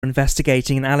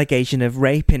investigating an allegation of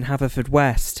rape in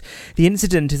Haverfordwest. The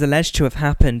incident is alleged to have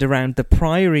happened around the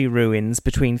Priory ruins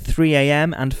between 3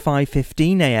 a.m. and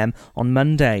 5:15 a.m. on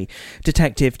Monday.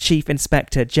 Detective Chief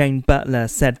Inspector Jane Butler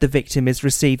said the victim is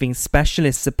receiving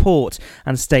specialist support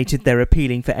and stated they're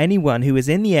appealing for anyone who was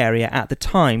in the area at the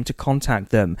time to contact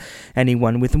them.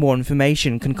 Anyone with more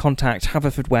information can contact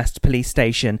Haverfordwest Police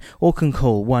Station or can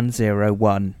call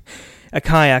 101. A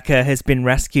kayaker has been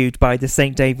rescued by the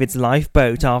St David's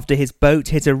lifeboat after his boat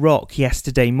hit a rock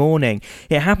yesterday morning.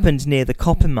 It happened near the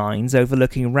copper mines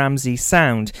overlooking Ramsey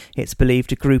Sound. It's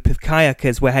believed a group of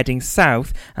kayakers were heading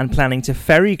south and planning to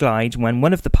ferry glide when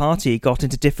one of the party got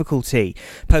into difficulty.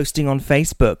 Posting on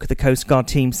Facebook, the Coast Guard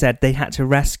team said they had to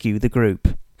rescue the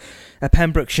group. A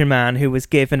Pembrokeshire man who was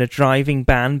given a driving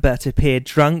ban but appeared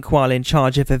drunk while in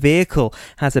charge of a vehicle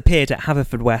has appeared at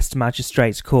Haverfordwest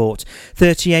Magistrates Court.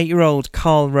 38-year-old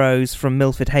Carl Rose from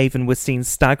Milford Haven was seen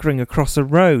staggering across a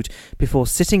road before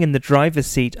sitting in the driver's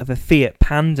seat of a Fiat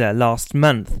Panda last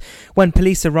month. When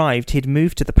police arrived, he'd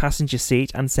moved to the passenger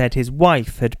seat and said his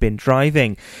wife had been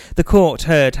driving. The court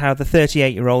heard how the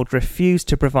 38-year-old refused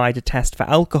to provide a test for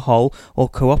alcohol or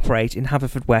cooperate in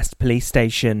Haverfordwest Police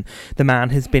Station. The man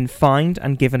has been fined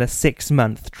and given a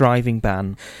 6-month driving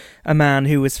ban. A man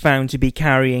who was found to be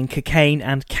carrying cocaine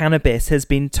and cannabis has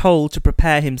been told to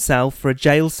prepare himself for a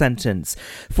jail sentence.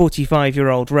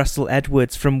 45-year-old Russell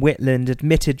Edwards from Whitland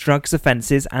admitted drugs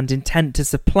offences and intent to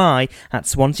supply at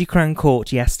Swansea Crown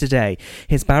Court yesterday.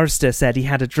 His barrister said he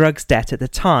had a drugs debt at the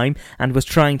time and was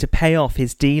trying to pay off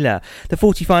his dealer. The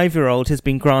 45-year-old has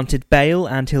been granted bail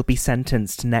and he'll be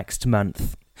sentenced next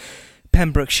month.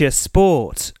 Pembrokeshire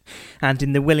Sport. And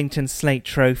in the Willington Slate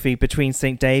Trophy between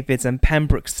St David's and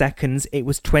Pembroke Seconds, it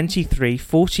was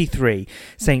 23-43.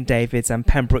 St David's and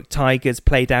Pembroke Tigers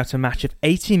played out a match of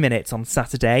 80 minutes on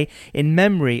Saturday in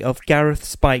memory of Gareth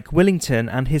Spike Willington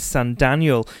and his son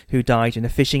Daniel, who died in a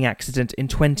fishing accident in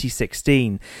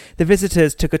 2016. The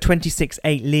visitors took a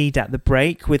 26-8 lead at the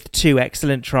break with 2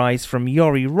 excellent tries from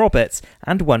Yori Roberts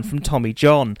and 1 from Tommy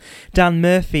John. Dan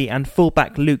Murphy and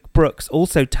fullback Luke Brooks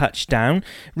also touched down.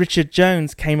 Richard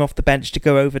Jones came off the bench to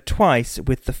go over twice,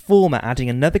 with the former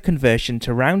adding another conversion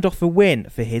to round off a win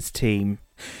for his team.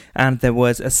 And there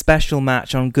was a special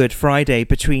match on Good Friday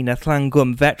between a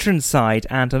Llangwm veteran side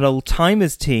and an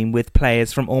old-timers team with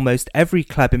players from almost every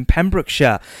club in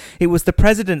Pembrokeshire. It was the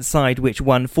President's side which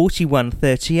won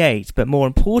 41-38, but more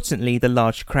importantly, the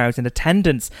large crowd in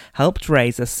attendance helped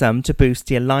raise a sum to boost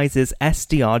the Eliza's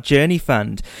SDR Journey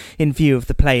Fund. In view of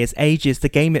the players' ages, the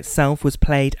game itself was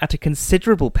played at a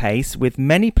considerable pace, with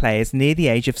many players near the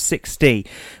age of 60.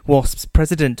 Wasps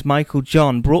President Michael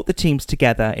John brought the teams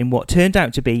together in what turned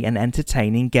out to be an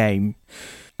entertaining game.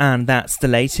 And that's the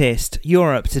latest.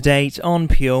 You're up to date on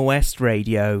Pure West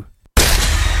Radio.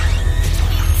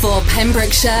 For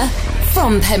Pembrokeshire,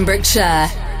 from Pembrokeshire,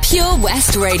 Pure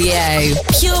West Radio.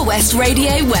 Pure West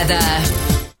Radio weather.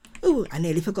 Ooh, I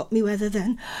nearly forgot me weather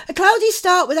then. A cloudy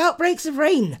start with outbreaks of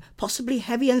rain, possibly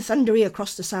heavy and thundery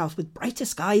across the south with brighter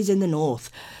skies in the north.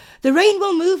 The rain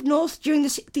will move north during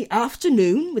the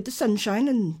afternoon with the sunshine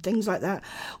and things like that,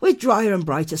 with drier and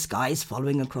brighter skies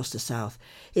following across the south.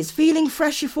 It's feeling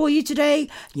fresher for you today.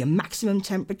 Your maximum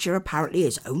temperature apparently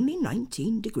is only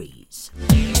 19 degrees.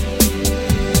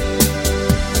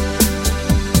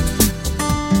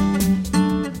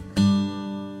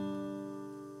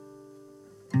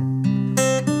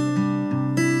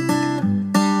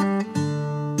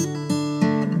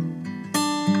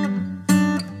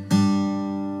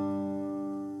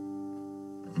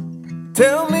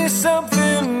 Tell me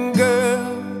something,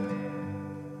 girl.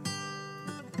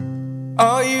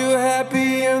 Are you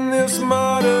happy in this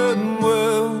modern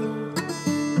world?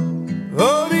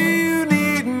 Or do you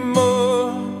need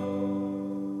more?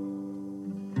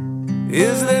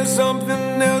 Is there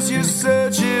something else you're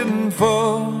searching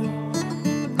for?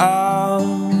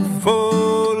 I'm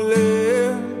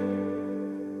falling.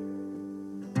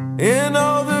 In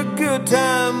all the good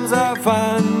times I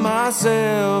find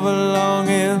myself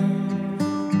longing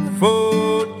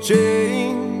for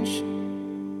change,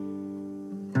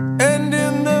 and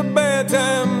in the bad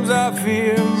times I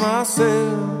fear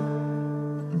myself.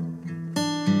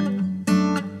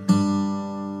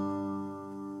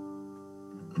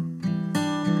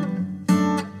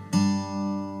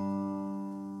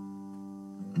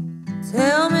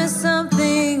 Tell me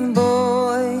something,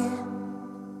 boy.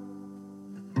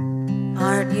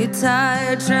 Aren't you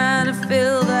tired trying to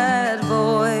fill that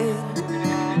void?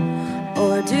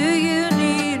 Or do you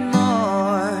need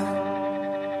more?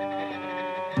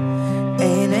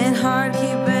 Ain't it hard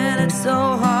keeping it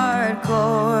so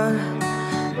hardcore?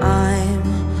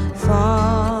 I'm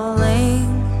falling.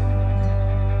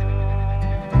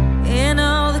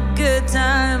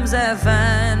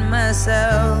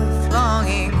 myself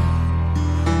longing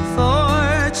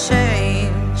for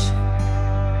change.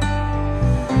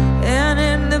 And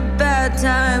in the bad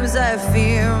times I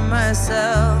fear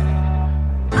myself.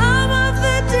 I'm of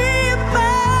the deep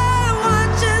end,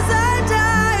 watch as I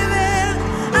dive in.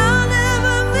 I'll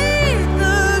never meet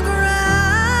the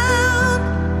ground.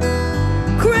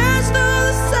 Crash through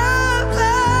the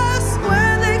surface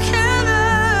where they can't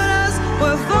hurt us.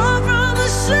 We're far from the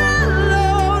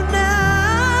shallow now.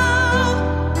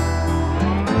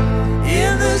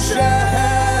 In the shallow,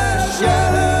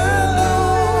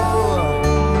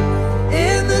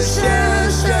 in the shallow.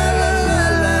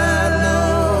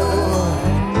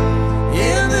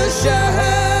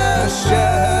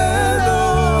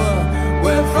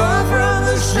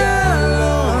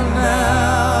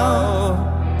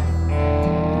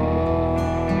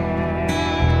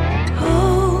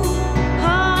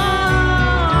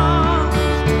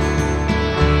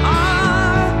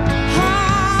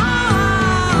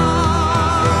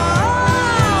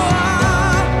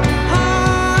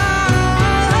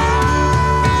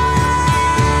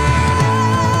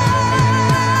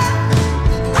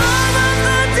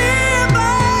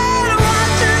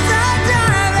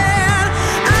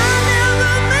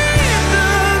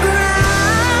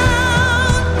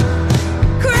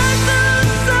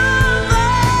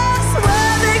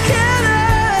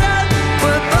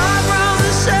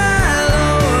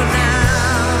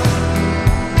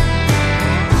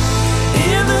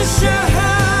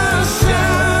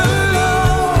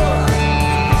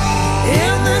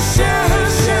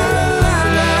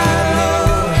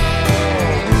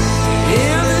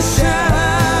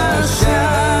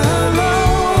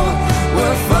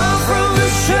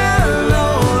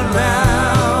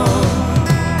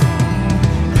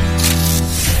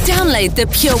 The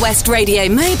Pure West Radio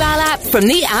mobile app from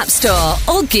the App Store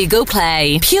or Google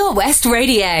Play. Pure West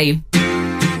Radio.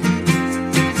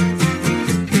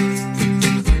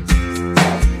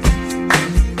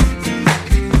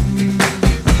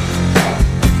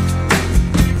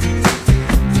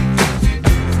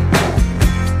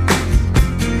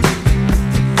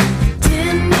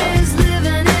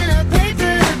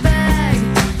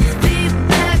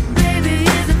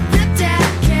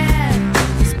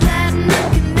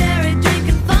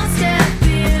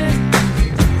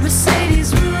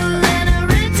 Mercedes rule and a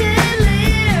rented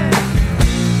Lear.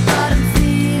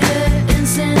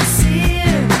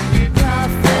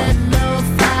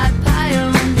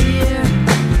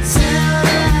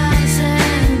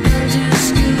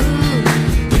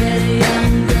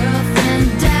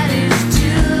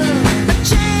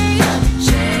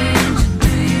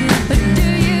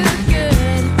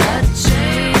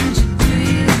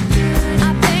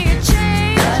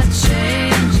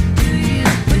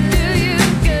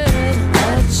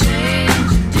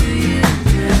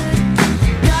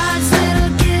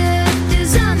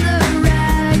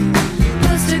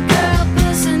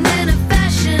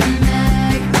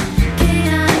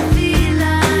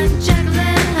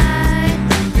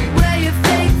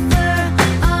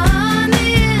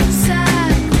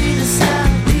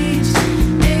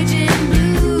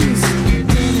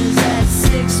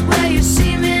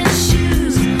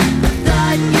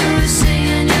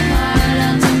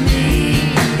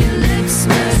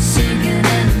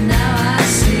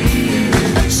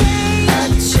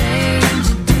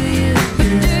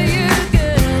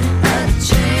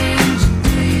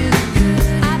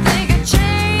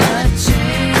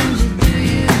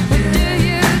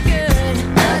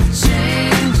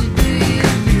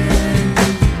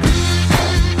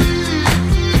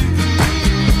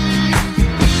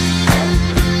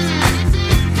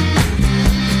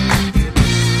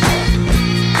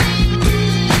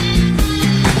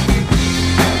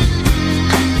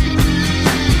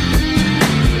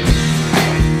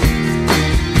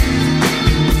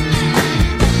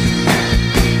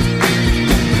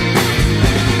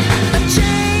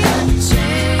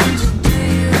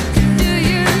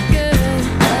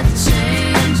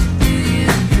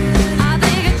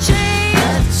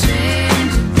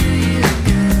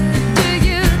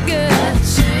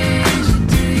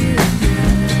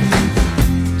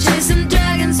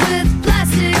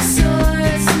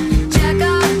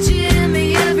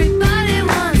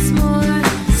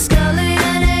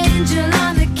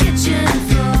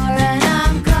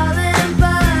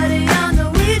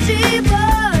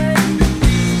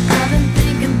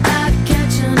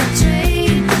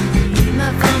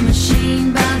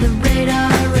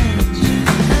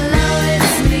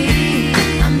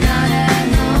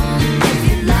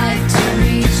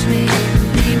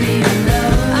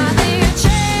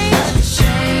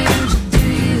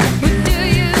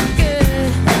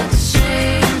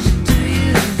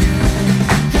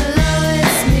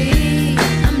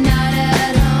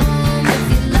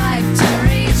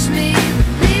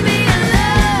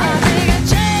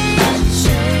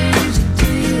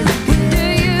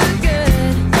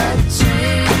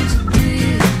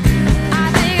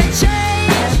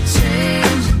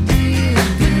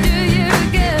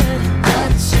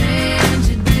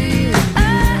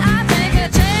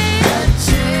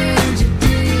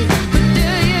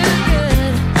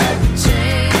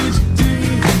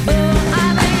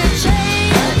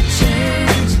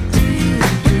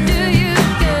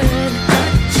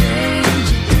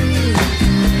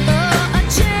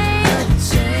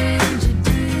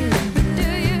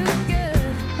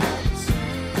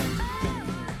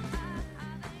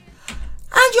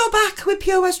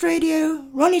 Pure West Radio,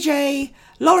 Ronnie J,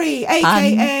 Laurie,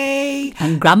 a.k.a.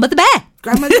 And Grandmother Bear.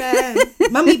 Grandmother Bear,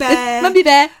 Mummy Bear. Mummy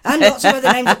Bear. And lots of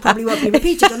other names that probably won't be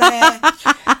repeated on air.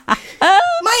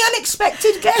 My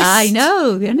unexpected guest. I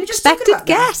know, the just talking unexpected about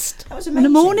guest. That was On the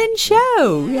amazing. morning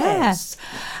show. Yes.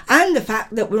 And the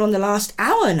fact that we're on the last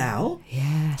hour now.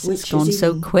 Yes, which it's gone is so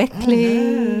even-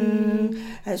 quickly.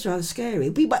 That's rather scary.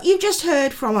 But you just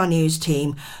heard from our news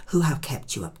team who have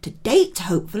kept you up to date,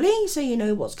 hopefully, so you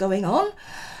know what's going on.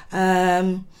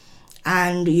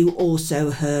 And you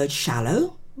also heard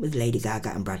Shallow with Lady Gaga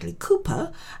and Bradley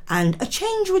Cooper, and A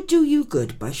Change Would Do You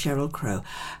Good by Sheryl Crow.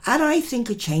 And I think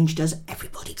a change does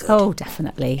everybody good. Oh,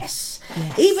 definitely. Yes.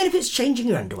 Even if it's changing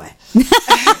your underwear. Or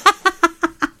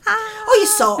your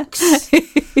socks.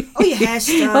 Or your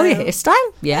hairstyle. Oh, your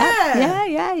hairstyle? Yeah.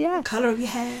 Yeah. Yeah. Colour of your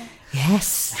hair.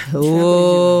 Yes.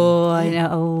 Oh, I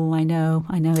know.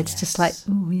 It's just like,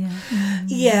 oh, yeah.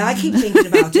 Yeah, I keep thinking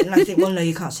about it and I think, well, no,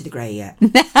 you can't see the grey yet.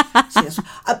 See,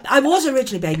 I was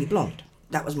originally baby blonde.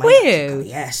 That was my natural colour,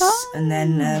 yes. Oh. And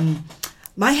then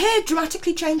my hair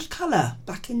dramatically changed colour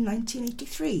back in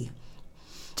 1983.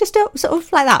 Just sort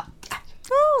of like that.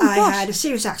 Oh, I gosh. had a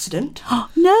serious accident.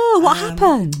 No, what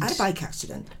happened? I had a bike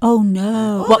accident. Oh,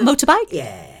 no. What, motorbike?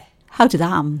 Yeah. How did that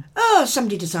happen? Oh,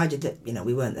 somebody decided that,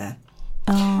 we weren't there.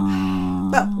 Oh.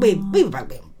 But we were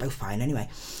both fine anyway.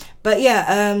 But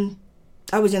yeah,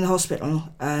 I was in the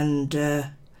hospital and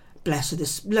bless her,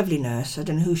 this lovely nurse, I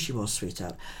don't know who she was,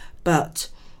 sweetheart, but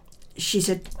she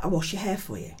said, I'll wash your hair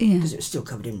for you. Yeah. Because it was still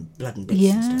covered in blood and bits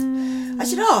and stuff. I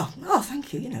said, oh,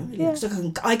 thank you, really, because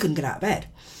I couldn't get out of bed.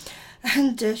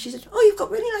 And she said, oh, you've got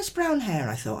really nice brown hair.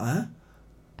 I thought, huh?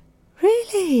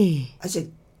 Really? I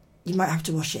said, you might have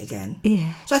to wash it again.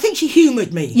 Yeah. So I think she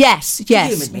humoured me. Yes. She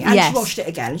humoured me. And she washed it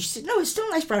again. She said, no, it's still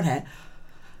nice brown hair.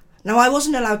 Now, I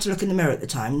wasn't allowed to look in the mirror at the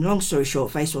time. Long story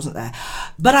short, face wasn't there.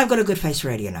 But I've got a good face for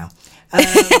radio now. I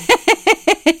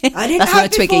didn't That's have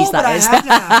what before, Twiggy's, but that is. I have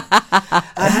now.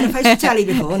 I had a face for telly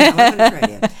before, now I've got a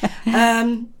radio.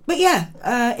 But yeah,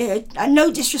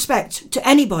 no disrespect to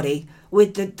anybody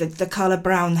with the colour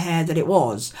brown hair that it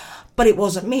was. But it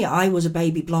wasn't me. I was a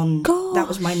baby blonde. Gosh. That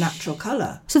was my natural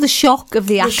colour. So the shock of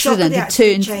the accident had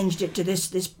turned... changed it to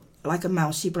this like a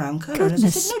mousy brown colour. Goodness And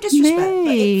as I said, no disrespect,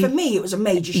 me. but for me it was a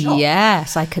major shock.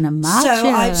 Yes, I can imagine.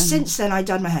 So since then I've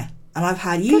done my hair. And I've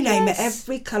had, you name it,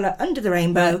 every colour under the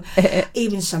rainbow,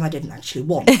 even some I didn't actually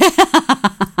want.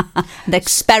 An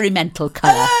experimental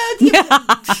colour.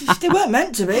 They weren't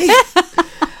meant to be.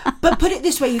 But put it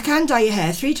this way, you can dye your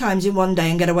hair 3 times in one day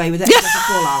and get away with it. It doesn't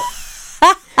fall out.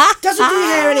 Doesn't do your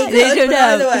hair any good, but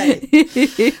either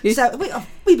way. So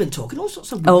we've been talking all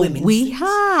sorts of women. We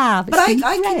have. But I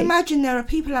can imagine there are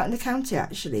people out in the county,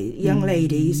 actually, young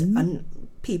ladies and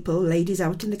ladies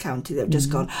out in the county that have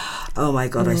just gone, oh my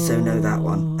God, I so know that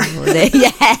one.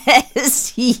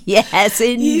 yes,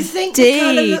 indeed. You think the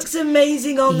colour looks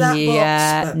amazing on that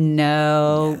box, but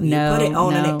no, you put it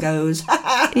on and it goes,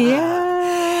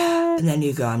 yeah. And then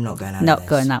you go, I'm not going out Not of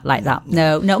going this. out like that.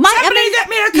 No. Somebody get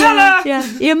me a colour!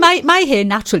 Yeah. My hair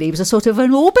naturally was a sort of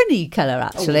an aubany colour,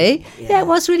 actually. Yeah, it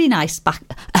was really nice back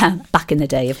in the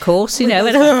day, of course,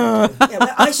 well,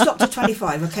 I stopped at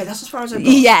 25, okay, that's as far as I got.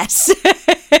 Yes.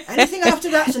 Anything after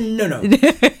that's a no.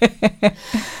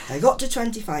 I got to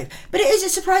 25. But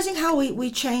it's surprising how we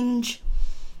change.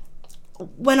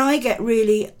 When I get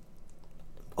really,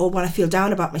 or when I feel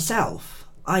down about myself,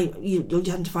 you'll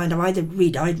tend to find I've either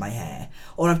re-dyed my hair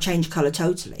or I've changed colour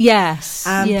totally. Yes.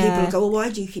 And people go, well, why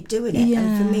do you keep doing it?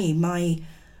 And for me,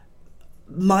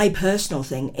 my personal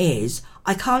thing is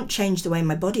I can't change the way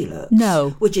my body looks.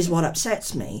 No. Which is what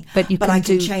upsets me. But I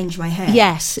can change my hair.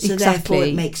 Yes, so exactly. therefore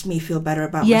it makes me feel better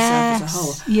about myself as a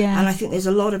whole. Yeah. And I think there's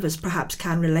a lot of us perhaps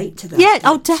can relate to that. Yeah,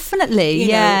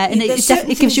 definitely. And it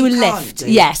definitely gives you a lift.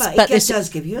 Yes, but it does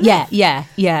give you a lift.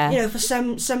 Yeah. For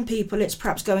some people it's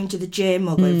perhaps going to the gym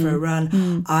or going for a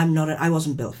run. I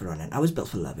wasn't built for running. I was built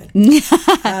for loving.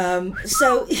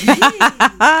 So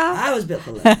I was built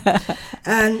for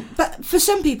loving. But for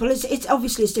some people it's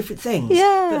obviously it's different things.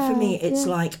 Yeah. But for me it's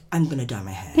like I'm going to dye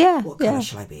my hair. Yeah. What colour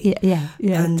shall I be? Yeah.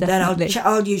 And definitely. then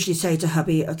I'll usually say to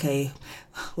hubby, okay,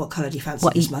 what colour do you fancy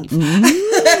this month?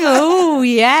 Oh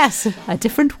yes, a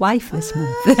different wife this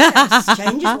month. Yes,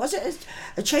 changes. Was it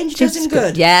a change does him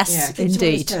good? Yes,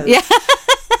 indeed. Yeah.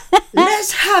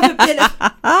 Let's have a bit of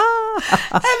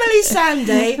Emily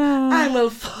Sandé, and we'll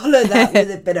follow that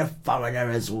with a bit of Foreigner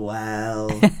as well.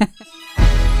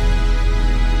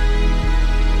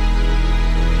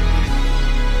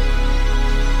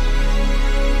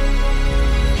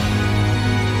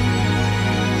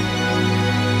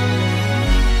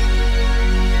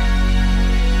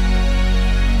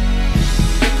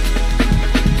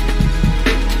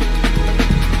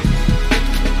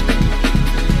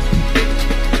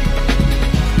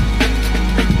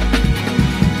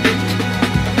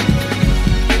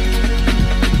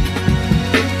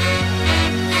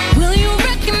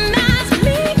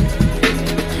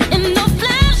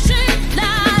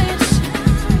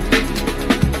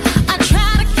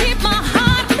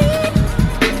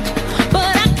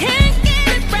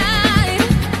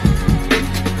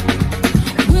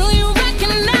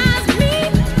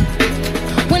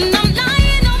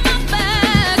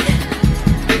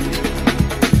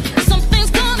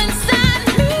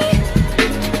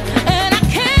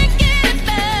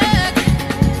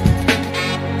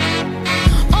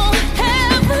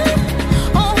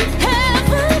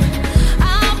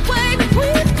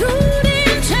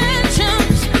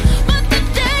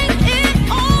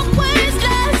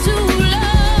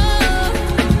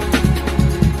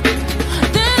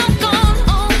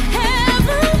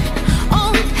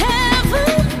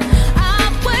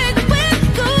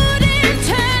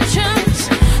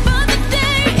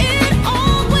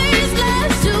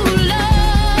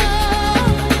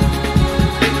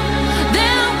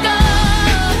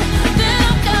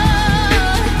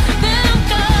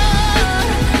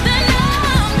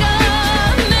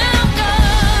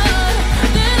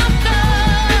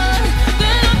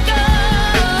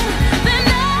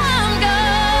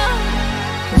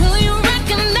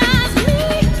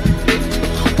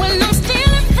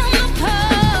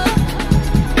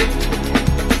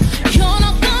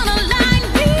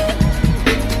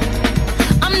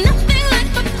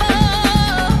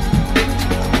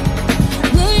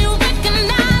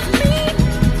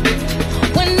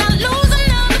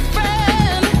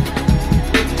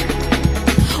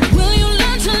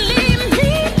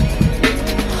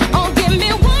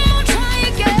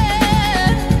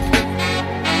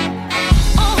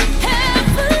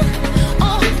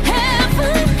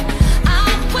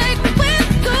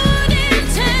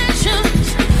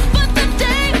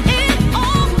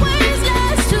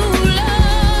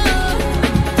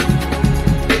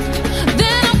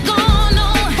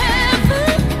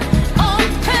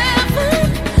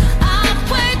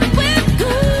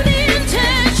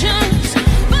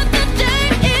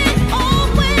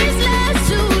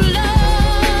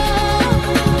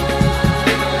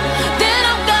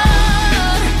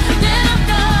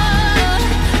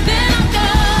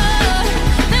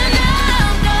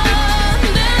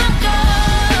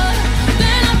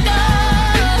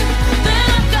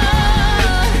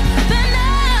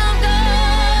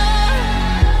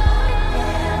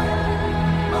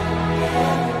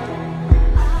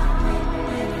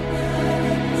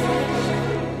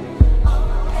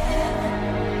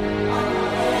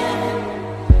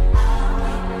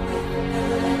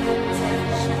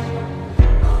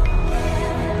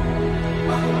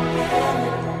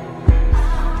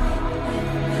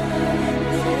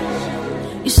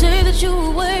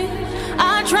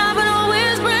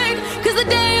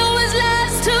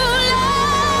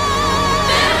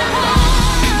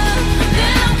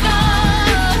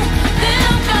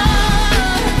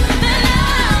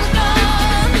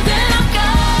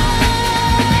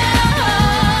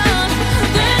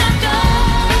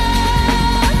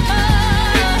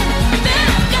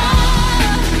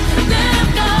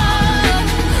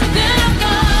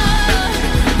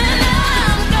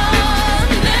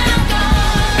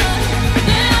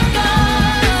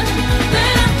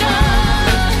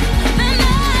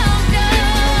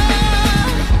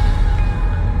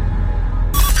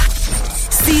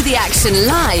 the action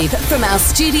live from our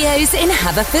studios in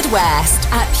Haverfordwest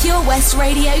at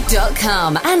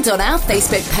purewestradio.com and on our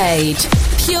Facebook page,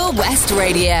 Pure West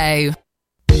Radio.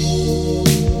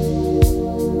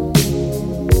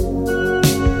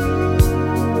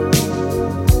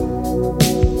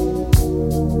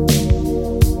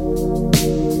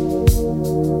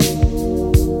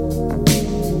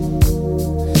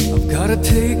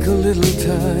 Take a little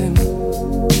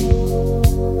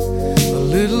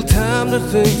time to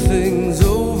think things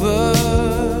over.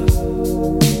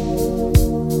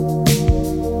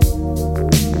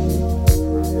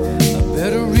 I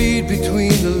better read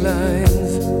between the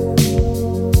lines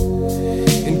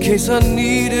in case I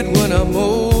need it when I'm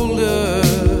older.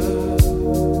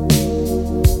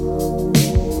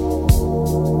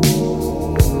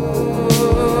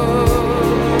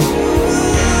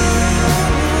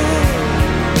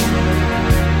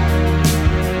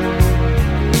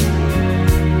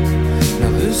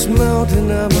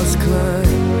 Mountain I must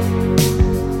climb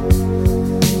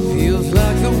feels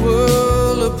like the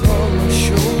world upon my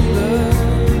shoulder.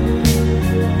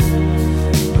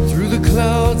 But through the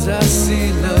clouds I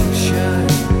see love shine.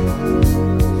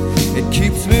 It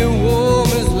keeps me warm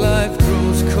as life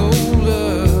grows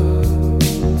colder.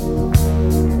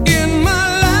 In my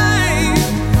life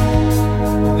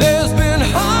there's been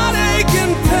heartache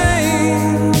and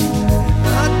pain.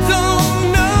 I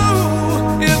don't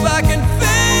know if I can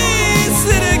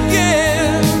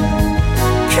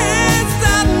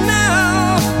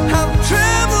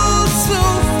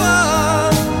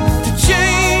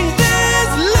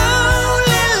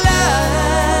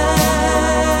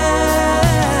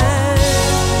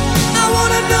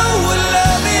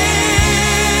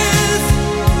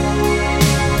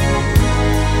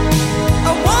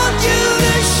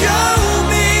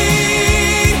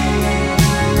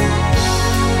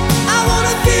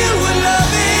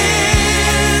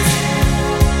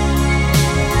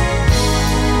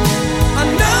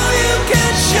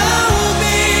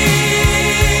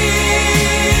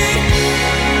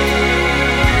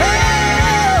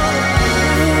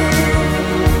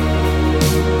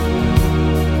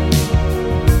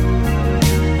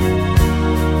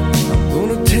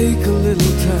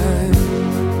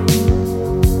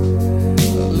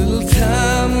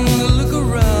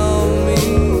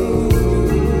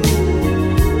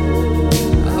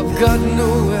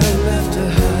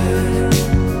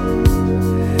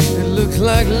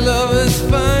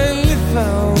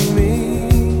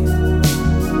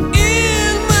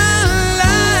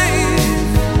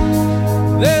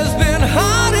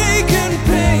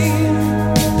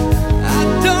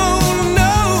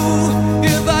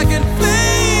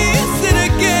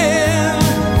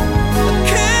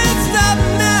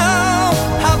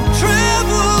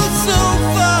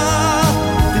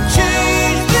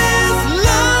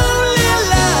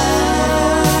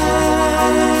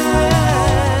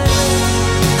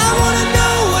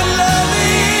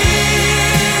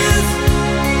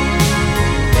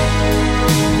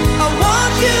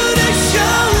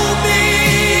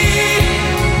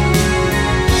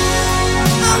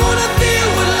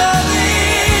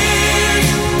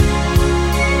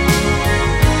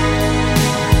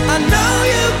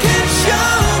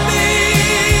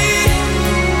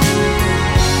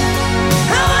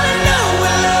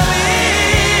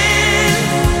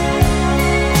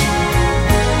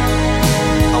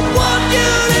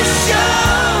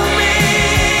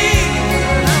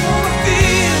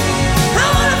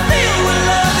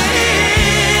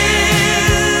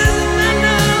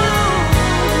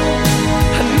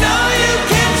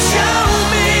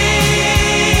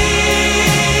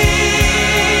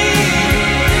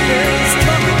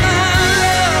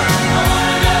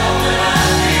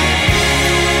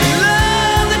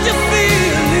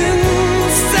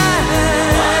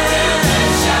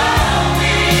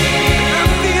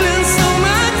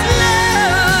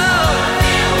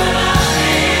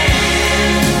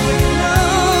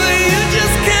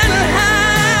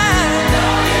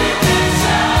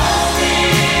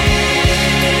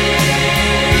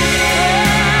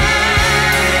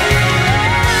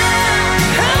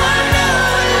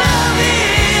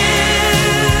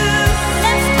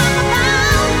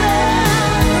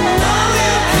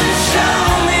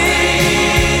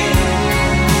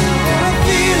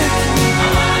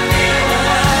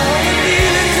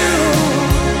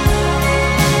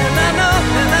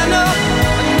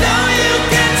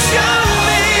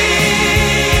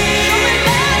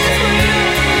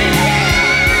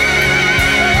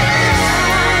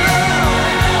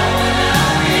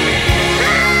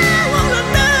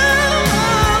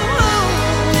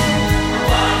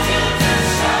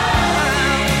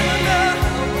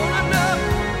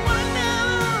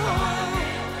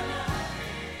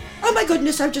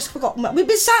goodness, I've just forgotten. We've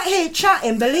been sat here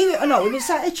chatting, believe it or not, we've been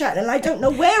sat here chatting, and I don't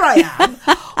know where I am,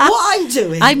 what I'm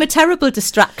doing. I'm a terrible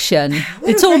distraction. We're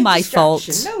It's a all great my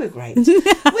distraction. fault. No, we're great.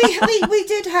 we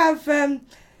did have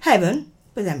Heaven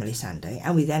with Emily Sandé,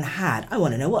 and we then had I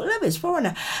Want to Know What Love Is,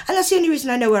 Foreigner. And that's the only reason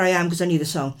I know where I am, because I knew the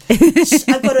song.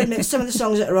 I've got to admit, some of the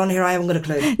songs that are on here, I haven't got a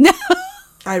clue. No.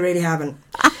 I really haven't.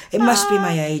 It must be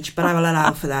my age, but I will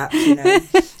allow for that. You know,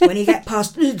 when you get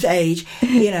past age,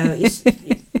 you know, you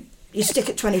stick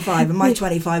at 25, and my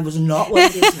 25 was not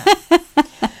what it is now.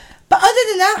 But other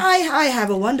than that, I have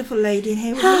a wonderful lady in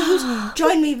here who's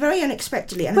joined me very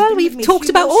unexpectedly. And Well, we've talked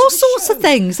about all sorts of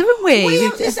things, haven't we?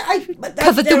 We've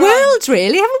covered the world,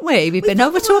 really, haven't we? We've been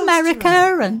over to America,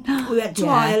 and we went to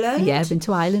Ireland. Yeah, we've been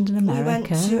to Ireland and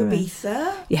America. We went to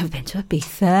Ibiza. Yeah, we've been to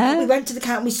Ibiza. We went to the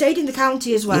county. We stayed in the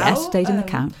county as well. Yes, stayed in the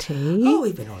county. Oh,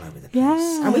 we've been all over the place.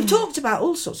 Yeah. And we've talked about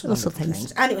all sorts of wonderful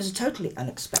things. And it was a totally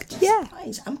unexpected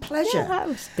surprise and pleasure.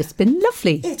 Yeah, it's been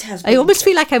lovely. It has been. I almost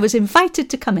feel like I was invited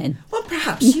to come in. Well,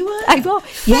 perhaps you were.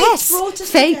 Yes,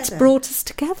 fate brought us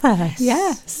together.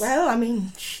 Yes. Well, I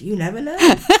mean, you never know.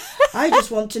 I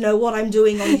just want to know what I'm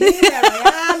doing on here, where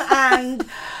I am, and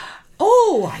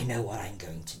I know what I'm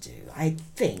going to do. I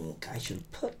think I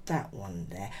should put that one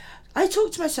there. I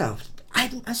talk to myself.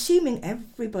 I'm assuming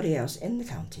everybody else in the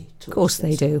county talks. Of course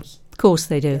they do. Of course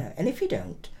they do. You know, and if you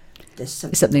don't, there's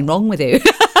something wrong with you.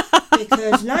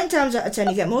 Because 9 times out of 10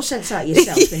 you get more sense out of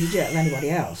yourself than you do out of anybody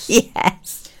else.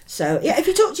 Yes. So, yeah, if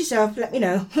you talk to yourself, let me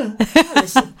know. I'll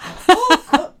listen.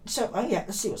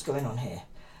 Let's see what's going on here.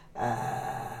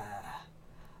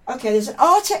 Okay, there's an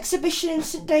art exhibition in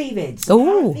St David's.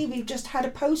 Apparently, we've just had a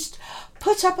post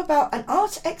put up about an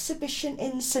art exhibition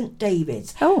in St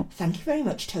David's. Oh. Thank you very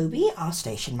much, Toby, our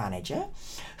station manager,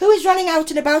 who is running out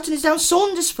and about and is down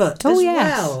Saundersfoot as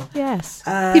well. Yes.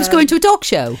 He was going to a dog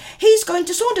show. He's going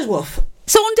to Saundersworth.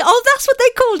 That's what they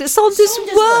called it,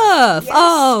 Saundersworth. Yes.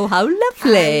 Oh, how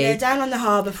lovely. And they're down on the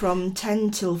harbour from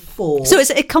 10 till 4. So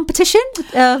is it a competition?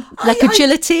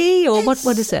 Agility, or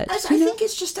what is it? I think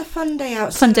it's just a fun day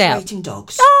out celebrating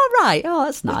dogs. Oh, right. Oh,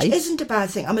 that's nice. Which isn't a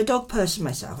bad thing. I'm a dog person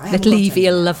myself. Little Evie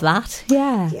will love that.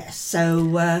 Yeah. Yes,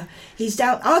 so he's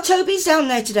down. Our Toby's down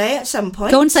there today at some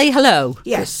point. Go and say hello.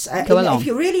 Yes. Go along. If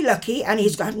you're really lucky and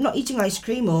he's not eating ice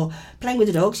cream or playing with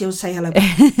the dogs, he'll say hello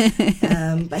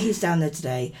back. But he's down there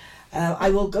today. I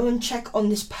will go and check on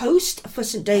this post for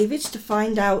St David's to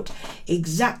find out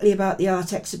exactly about the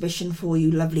art exhibition for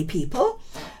you lovely people.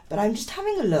 But I'm just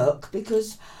having a look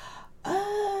because...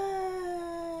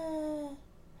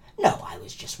 No, I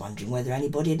was just wondering whether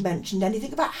anybody had mentioned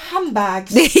anything about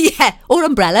handbags. Yeah, or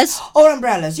umbrellas. Or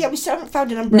umbrellas. Yeah, we still haven't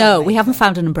found an umbrella No, maker. we haven't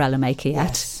found an umbrella maker yet.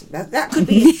 Yes, that could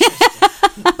be interesting.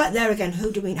 But there again, how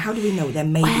do we know? There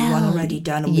may be one already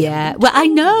done. And I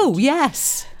know,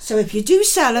 yes. So if you do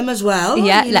sell them as well...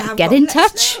 Yeah, get in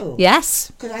touch.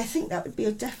 Yes. Because I think that would be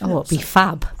a definite... Oh, it'd be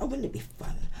fab. Oh, wouldn't it be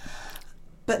fun?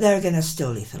 But there again, they're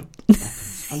still lethal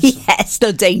weapons. Yeah,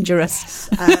 still dangerous.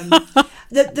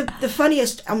 The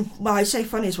funniest, I say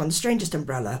funniest one, the strangest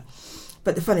umbrella,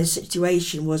 but the funniest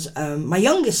situation was my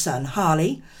youngest son,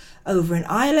 Harley, over in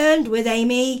Ireland with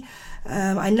Amy.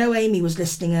 I know Amy was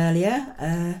listening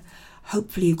earlier.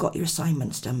 Hopefully you got your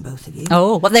assignments done, both of you.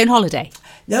 Oh, they're on holiday?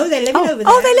 No, they're living over there.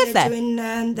 Oh, they live there?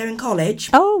 They're in college.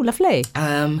 Oh, lovely.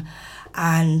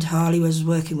 And Harley was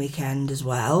working weekend as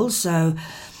well, so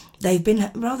they've been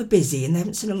rather busy and they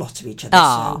haven't seen a lot of each other.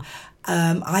 Oh. So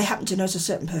I happen to know it's a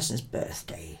certain person's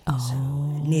birthday, so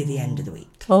near the end of the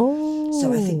week. Oh.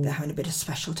 So I think they're having a bit of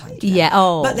special time together.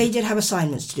 Yeah, But they did have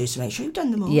assignments to do, so make sure you've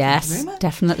done them all. Yes, Thank you very much.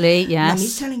 definitely, yes.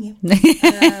 Mummy's telling you.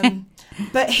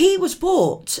 But he was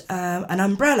bought an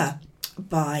umbrella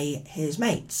by his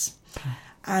mates.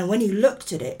 And when he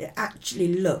looked at it, it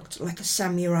actually looked like a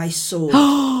samurai sword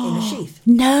in a sheath.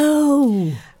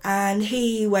 No. And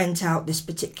he went out this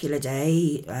particular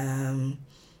day...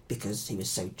 because he was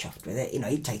so chuffed with it,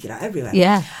 he'd take it out everywhere.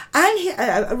 Yeah. And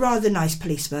a rather nice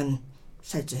policeman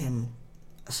said to him,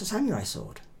 "It's a samurai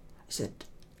sword." He said,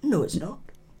 "No, it's not."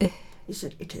 He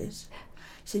said, "It is."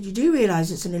 He said, "You do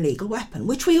realise it's an illegal weapon,"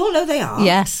 which we all know they are.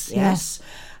 Yes.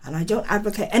 And I don't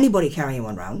advocate anybody carrying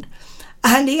one around.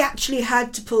 And he actually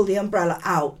had to pull the umbrella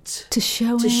out to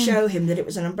show him that it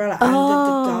was an umbrella. And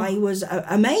the guy was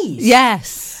amazed.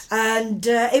 Yes. And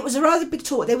it was a rather big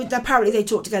talk. Apparently they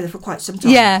talked together for quite some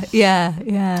time. Yeah.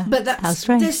 But how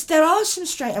strange. There are some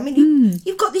strange... I mean,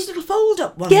 you've got these little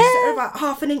fold-up ones that are about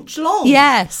half an inch long.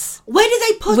 Yes. Where do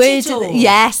they put it all?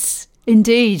 Yes,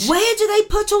 indeed. Where do they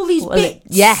put all these bits?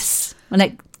 Yes.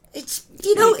 It's...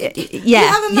 you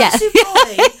have a massive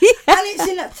body and it's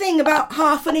in that thing about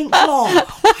half an inch long.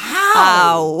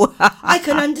 how. I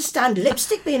can understand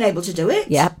lipstick being able to do it.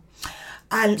 Yep.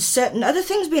 And certain other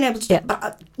things being able to do it.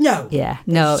 But no. Yeah,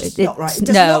 no. It's not right. It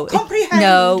does not comprehend.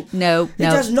 No. It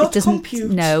does not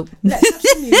compute. No. Let's have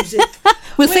some music.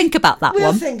 We'll think about that we'll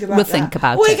one. Think about we'll that. think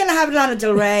about We're it. going to have Lana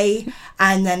Del Rey,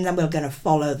 and then we're going to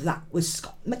follow that with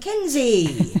Scott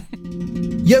McKenzie.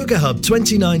 Yoga Hub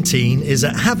 2019 is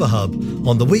at Have a Hub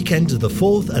on the weekend of the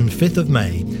 4th and 5th of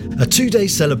May, a 2-day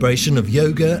celebration of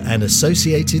yoga and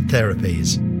associated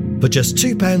therapies. For just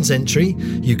 £2 entry,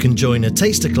 you can join a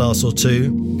taster class or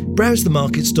two, browse the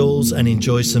market stalls and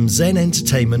enjoy some Zen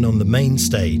entertainment on the main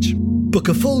stage. Book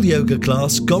a full yoga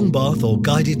class, gong bath or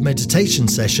guided meditation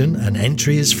session and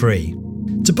entry is free.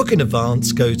 To book in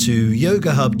advance, go to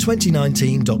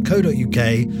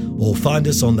yogahub2019.co.uk or find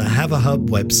us on the Have a Hub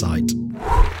website.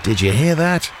 Did you hear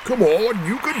that? Come on,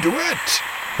 you can do it.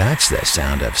 That's the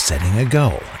sound of setting a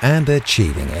goal and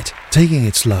achieving it. Taking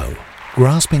it slow,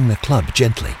 grasping the club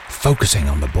gently, focusing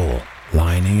on the ball,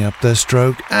 lining up the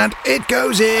stroke, and it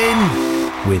goes in!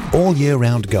 With all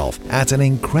year-round golf at an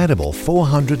incredible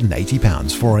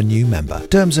 £480 for a new member.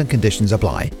 Terms and conditions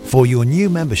apply. For your new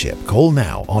membership, call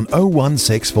now on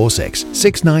 01646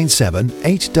 697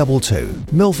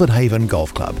 822. Milford Haven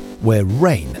Golf Club, where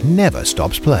rain never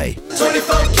stops play.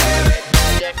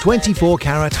 24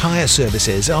 Carat Hire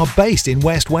Services are based in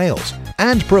West Wales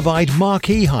and provide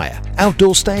marquee hire,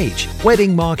 outdoor stage,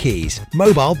 wedding marquees,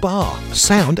 mobile bar,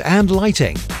 sound and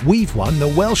lighting. We've won the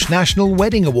Welsh National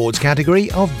Wedding Awards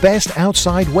category of Best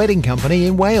Outside Wedding Company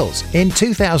in Wales in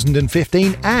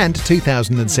 2015 and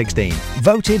 2016,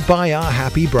 voted by our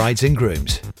happy brides and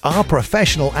grooms. Our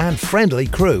professional and friendly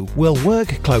crew will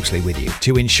work closely with you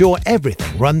to ensure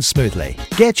everything runs smoothly.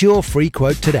 Get your free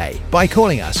quote today by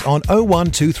calling us on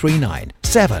 01239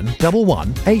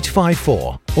 711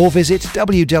 854 or visit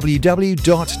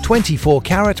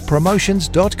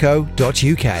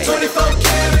www.24caratpromotions.co.uk.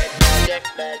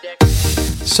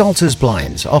 Salters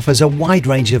Blinds offers a wide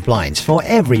range of blinds for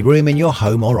every room in your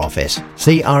home or office.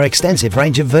 See our extensive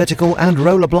range of vertical and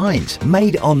roller blinds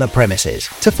made on the premises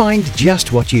to find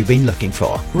just what you've been looking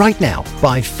for. Right now,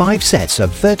 buy 5 sets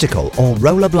of vertical or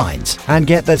roller blinds and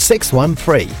get the 6th one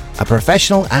free. A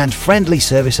professional and friendly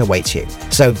service awaits you.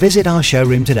 So visit our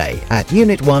showroom today at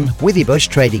Unit 1 Withybush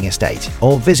Trading Estate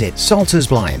or visit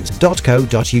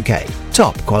saltersblinds.co.uk.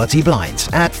 Top quality blinds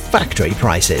at factory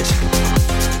prices.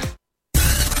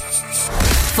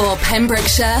 For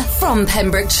Pembrokeshire, from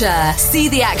Pembrokeshire. See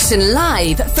the action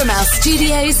live from our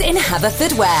studios in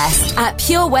Haverfordwest at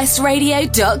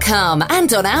purewestradio.com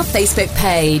and on our Facebook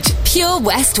page, Pure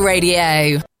West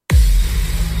Radio.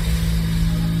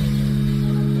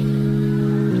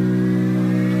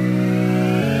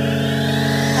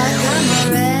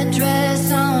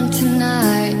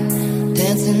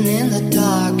 Dancing in the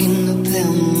dark in the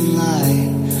pale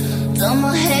moonlight. Done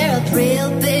my hair up real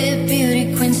big,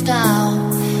 beauty queen style.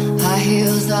 High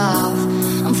heels off,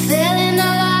 I'm feeling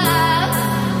alive.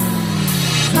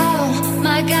 Oh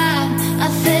my God, I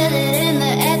feel it in the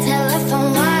air.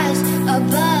 Telephone wires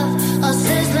above, all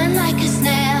sizzling like a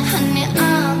snare. Honey,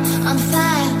 I'm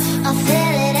fire, I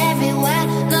feel it everywhere.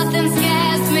 Nothing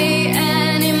scares me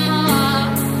anymore.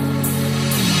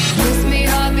 Kiss me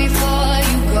hard before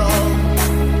you go.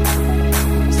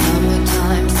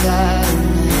 Summertime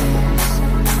sadness.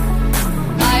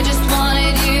 I just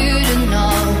wanted you to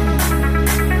know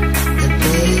that,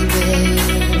 baby,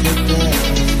 you're there.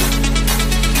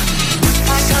 I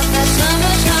got that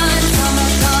summertime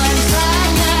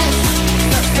sadness.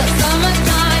 Got that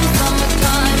summertime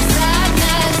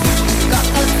sadness. Got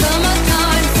that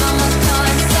summertime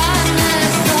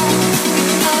sadness.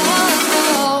 Oh,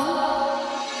 oh, oh.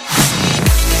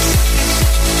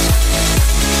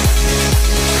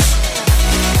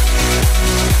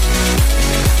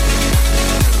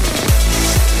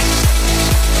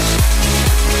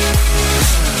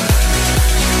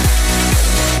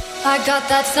 I got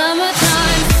that summertime. I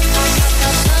got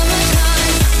that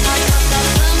summertime. I got that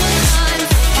summertime.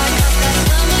 I got that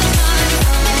summertime.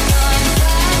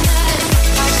 Sadness.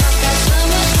 I got that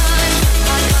summertime. I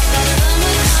got that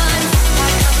summertime. I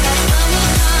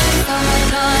got that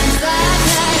summertime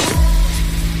sadness.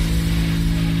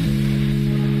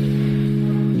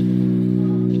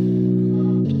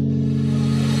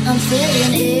 I'm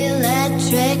feeling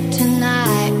electric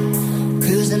tonight.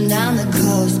 Cruising down the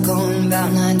coast, going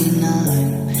about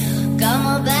 99. Got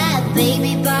my bad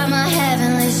baby by my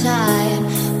heavenly side.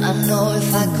 I know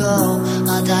if I go,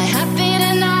 I'll die happy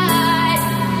tonight.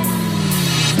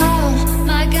 Oh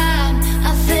my God,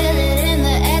 I feel it in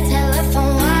the air.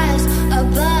 Telephone wires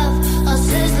above, all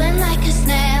sizzling like a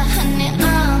snare. Honey,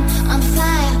 I'm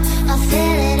fire, I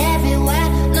feel it everywhere.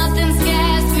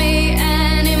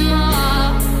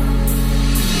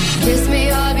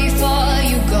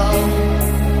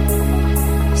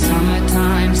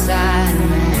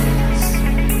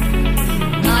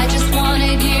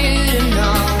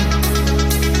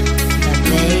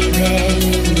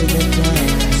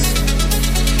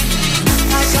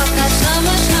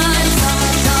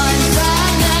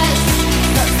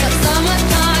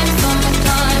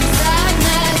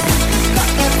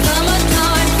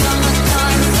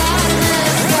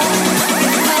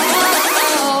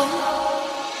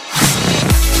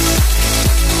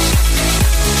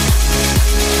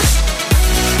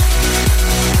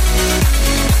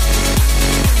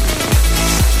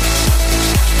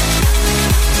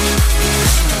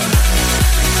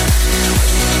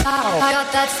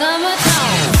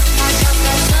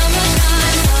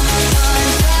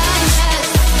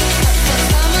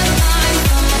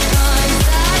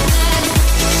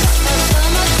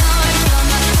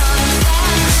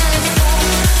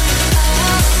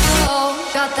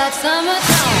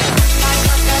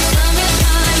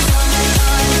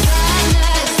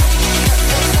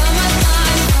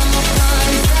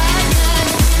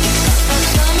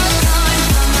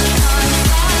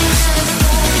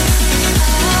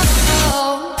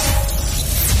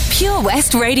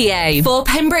 West Radio. For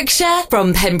Pembrokeshire,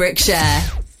 from Pembrokeshire.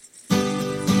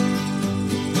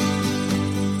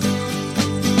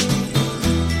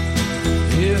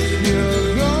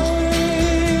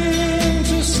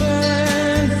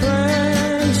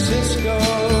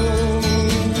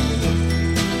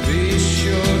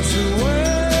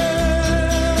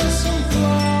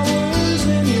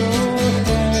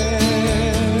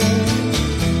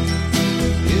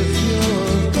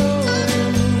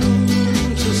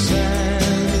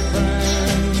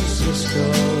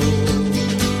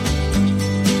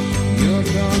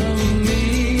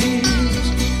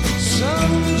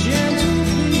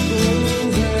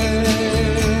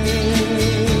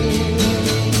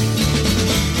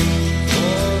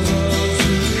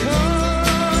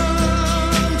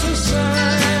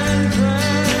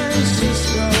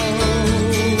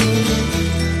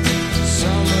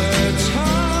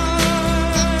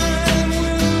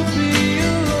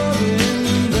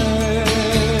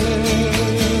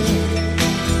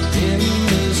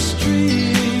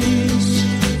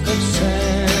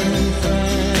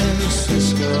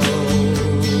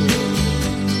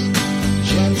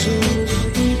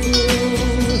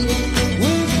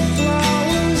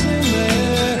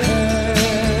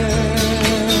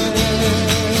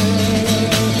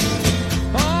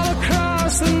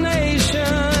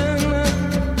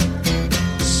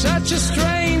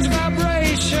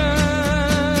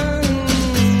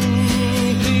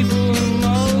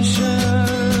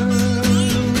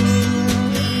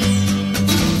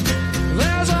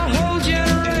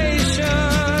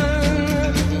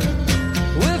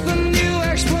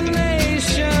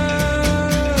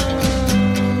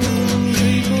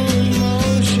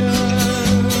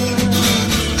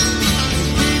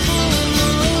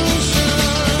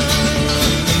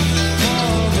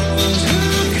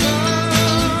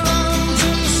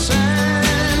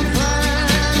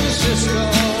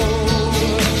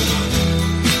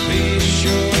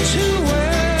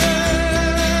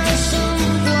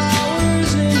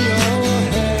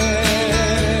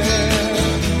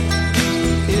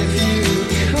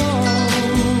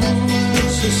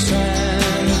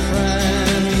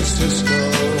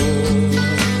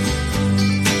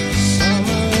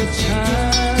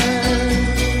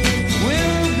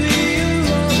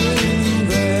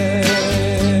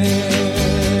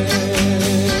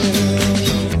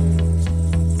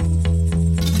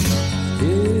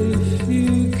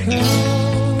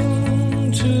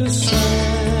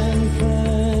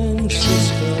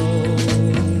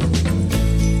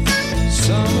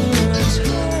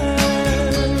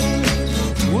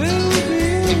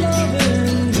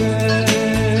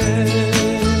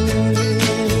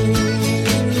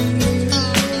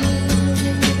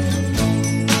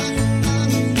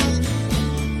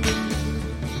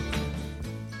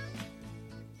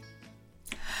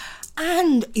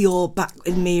 You're back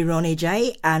with me, Ronnie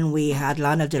J, and we had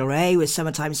Lana Del Rey with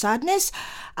Summertime Sadness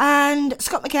and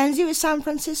Scott McKenzie with San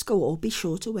Francisco, or Be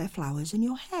Sure to Wear Flowers in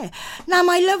Your Hair. Now,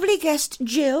 my lovely guest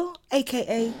Jill,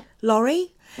 aka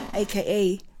Laurie,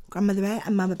 aka Grandmother Bear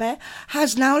and Mama Bear,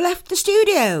 has now left the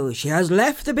studio. She has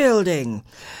left the building.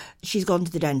 She's gone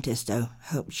to the dentist, though.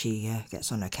 Hope she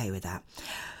gets on okay with that.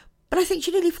 But I think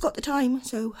she nearly forgot the time,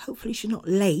 so hopefully she's not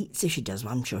late. If she does,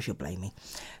 well, I'm sure she'll blame me.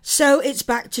 So it's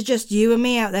back to just you and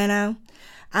me out there now.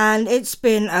 And it's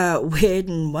been a weird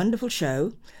and wonderful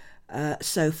show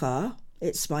so far.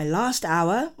 It's my last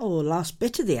hour, or last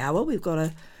bit of the hour. We've got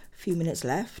a few minutes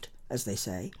left, as they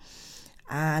say.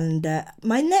 And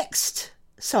my next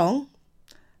song...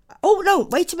 Oh, no,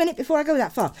 wait a minute before I go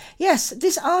that far. Yes,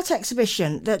 this art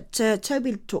exhibition that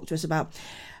Toby talked to us about...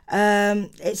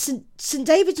 it's St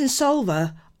David's and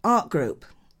Solva art group,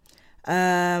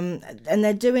 and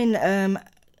they're doing a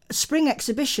spring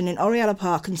exhibition in Oriella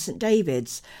Park and St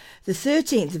David's the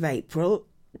 13th of April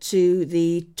to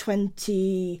the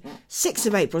 26th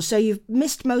of April. So you've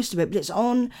missed most of it, but it's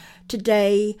on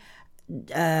today,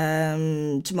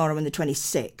 tomorrow and the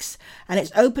 26th, and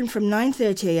it's open from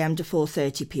 9:30am to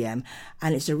 4:30pm,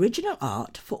 and it's original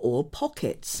art for all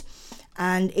pockets.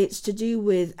 And it's to do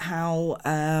with how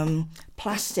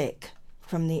plastic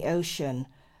from the ocean,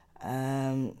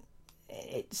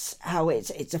 it's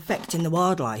affecting the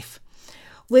wildlife,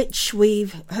 which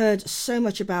we've heard so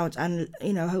much about. And,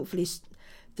 you know, hopefully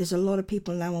there's a lot of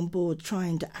people now on board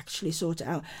trying to actually sort it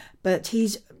out. But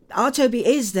our Toby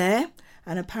is there,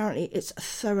 and apparently it's a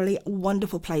thoroughly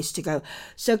wonderful place to go.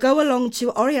 So go along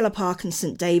to Oriella Park and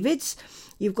St David's.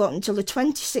 You've got until the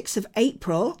 26th of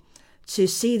April to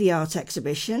see the art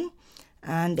exhibition,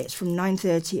 and it's from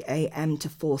 9:30am to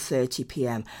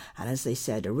 4:30pm, and as they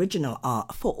said, original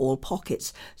art for all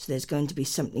pockets, so there's going to be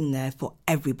something there for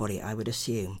everybody, I would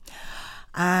assume.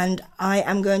 And I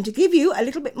am going to give you a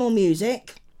little bit more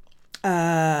music.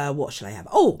 What shall I have?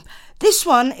 Oh, this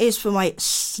one is for my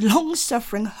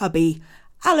long-suffering hubby,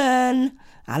 Alan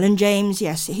James.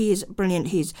 Yes, he is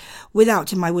brilliant.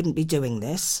 Without him, I wouldn't be doing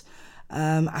this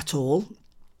at all.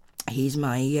 He's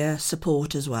my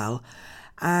support as well.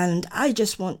 And I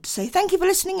just want to say thank you for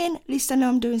listening in. At least I know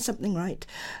I'm doing something right.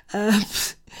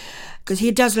 Because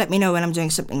he does let me know when I'm doing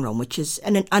something wrong, which is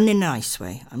in a nice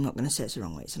way. I'm not going to say it's the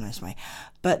wrong way, it's a nice way.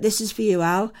 But this is for you,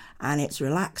 Al, and it's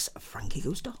Relax, Frankie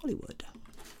Goes to Hollywood.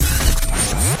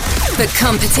 For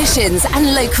competitions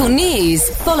and local news,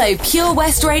 follow Pure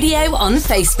West Radio on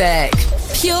Facebook.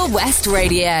 Pure West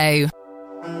Radio.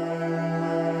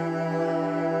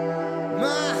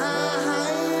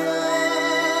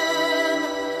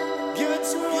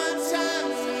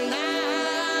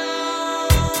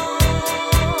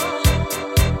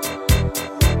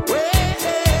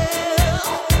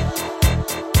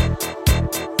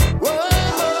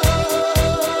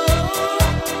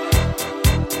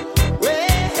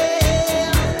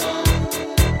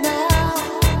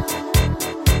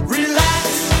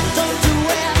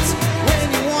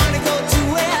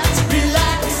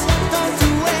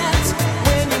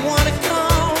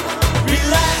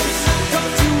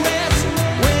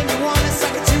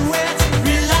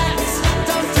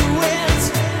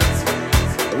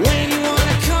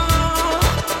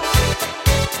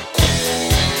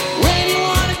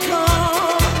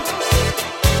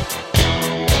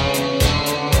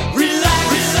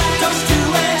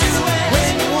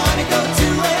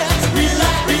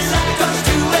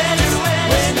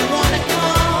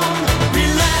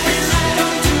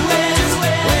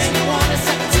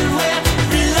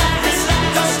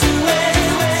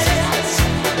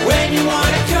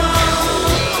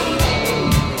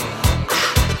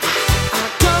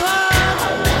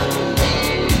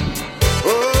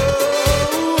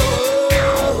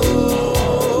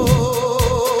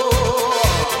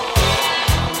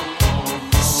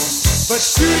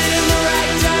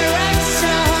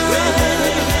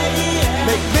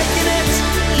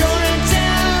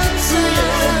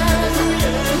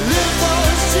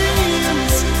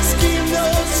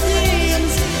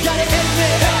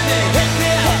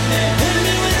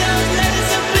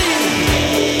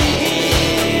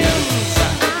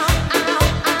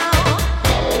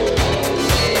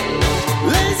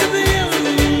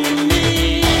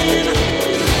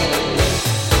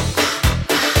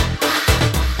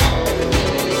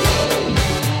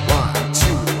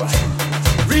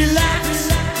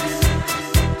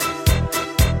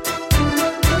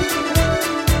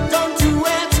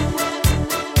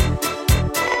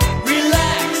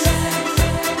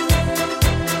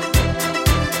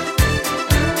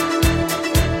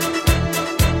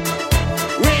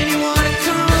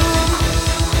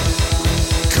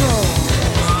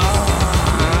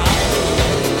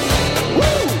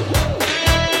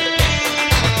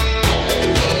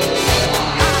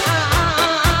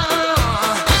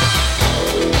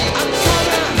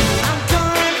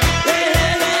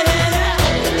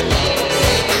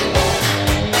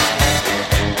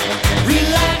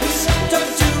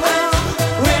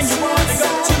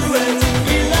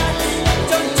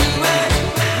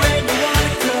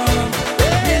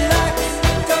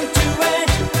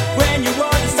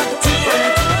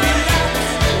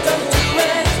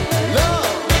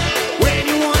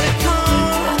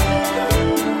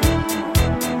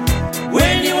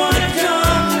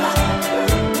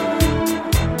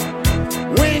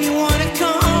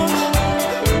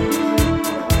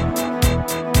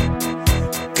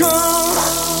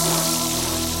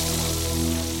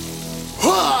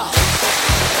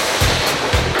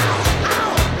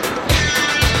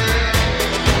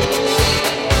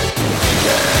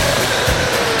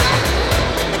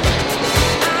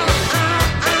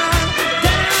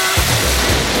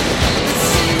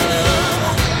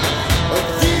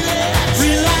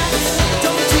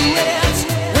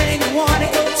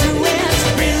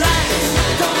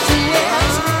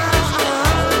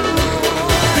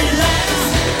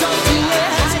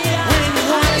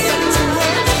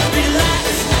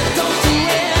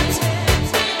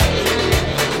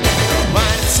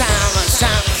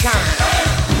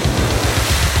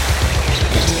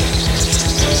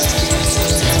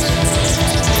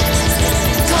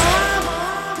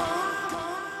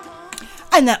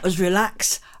 And that was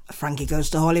Relax, Frankie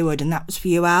Goes to Hollywood, and that was for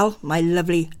you, Al, my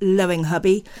lovely, loving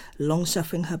hubby,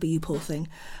 long-suffering hubby, you poor thing.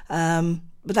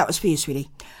 But that was for you, sweetie.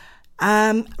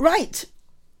 Right.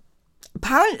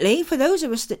 Apparently, for those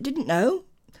of us that didn't know,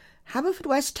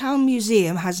 Haverfordwest Town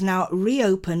Museum has now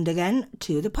reopened again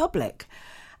to the public.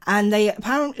 And they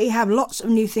apparently have lots of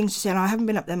new things to say, and I haven't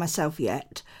been up there myself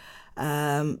yet.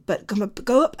 But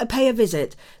go up and pay a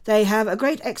visit. They have a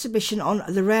great exhibition on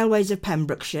the railways of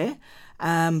Pembrokeshire,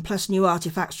 plus new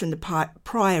artefacts from the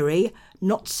Priory,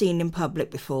 not seen in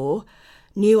public before,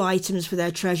 new items for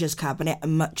their treasures cabinet,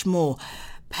 and much more.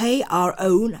 Pay our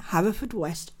own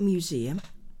Haverfordwest Museum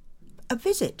a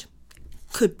visit.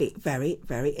 Could be very,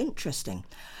 very interesting.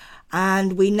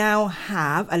 And we now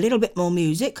have a little bit more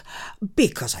music,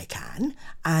 because I can.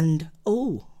 And,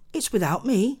 it's Without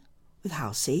Me, with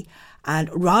Halsey. And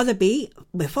Rather Be,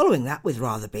 we're following that with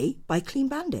Rather Be by Clean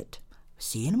Bandit.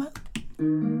 See you in a moment.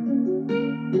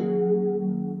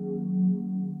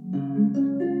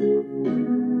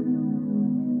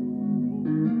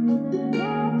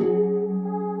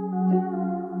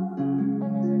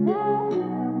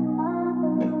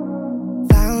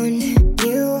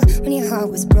 When your heart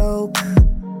was broke,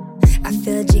 I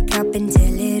filled your cup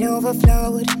until it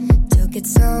overflowed. Took it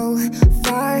so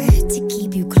far to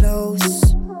keep you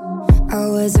close. I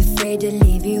was afraid to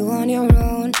leave you on your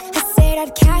own. I said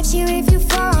I'd catch you if you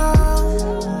fall,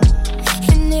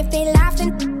 and if they laughed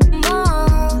and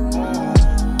more.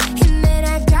 And then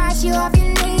I got you off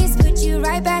your knees, put you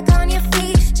right back on your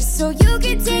feet, just so you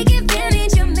could take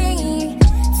advantage of me.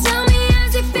 Tell me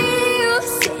how's it feel,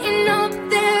 sitting up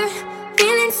there,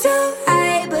 feeling so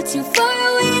high, but too far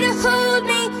away to hold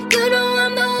me. You know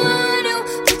I'm the one who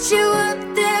put you up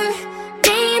there.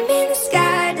 Name in the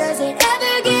sky, does it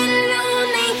ever get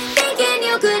lonely? Thinking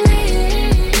you could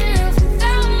live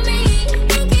without me.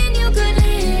 Thinking you could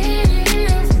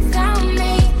live without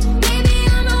me. Maybe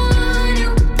I'm the one who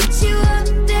put you up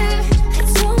there. I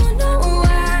don't know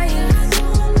why.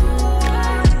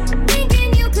 Thinking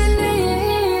you could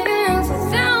live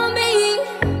without me.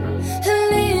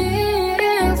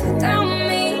 Live without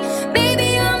me. Baby,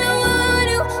 I'm the one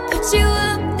who put you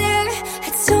up there. I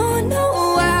don't know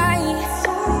why.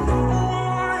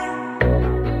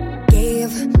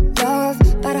 Gave love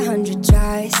about 100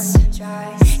 tries,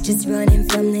 just running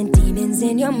from the demons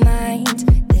in your mind.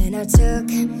 Then I took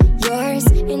yours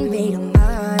and made them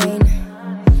mine.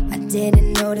 I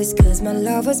didn't notice cause my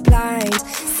love was blind.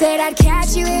 Said I'd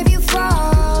catch you if you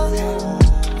fall,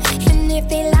 and if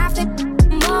they laughed at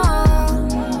more.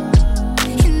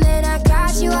 And then I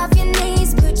got you off your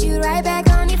knees, put you right back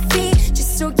on your feet,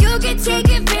 just so you could take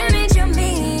advantage of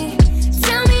me.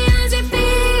 Tell me how's it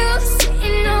feel,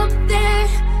 sitting up there,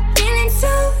 feeling so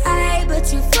high, but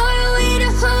too far away to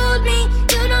hold me.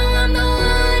 You know I'm the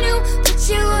one who put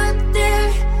you up there.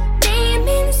 Name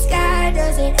in the sky,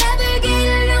 does it ever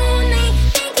get lonely?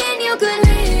 Thinking you could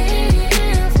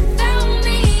live without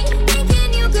me.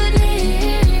 Thinking you could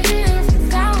live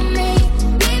without me.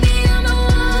 Baby, I'm the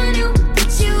one who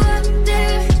put you up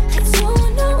there. I don't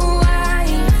know why.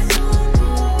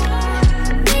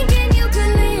 Thinking you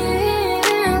could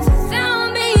live without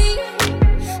me.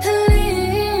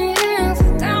 Live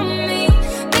without me.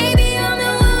 Baby, I'm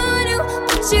the one who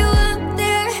put you up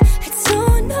there. I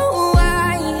don't know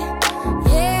why.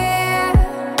 Yeah.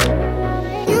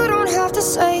 You don't have to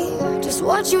say just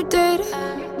what you did.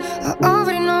 I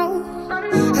already know.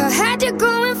 I had to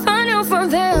go and find out from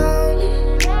them.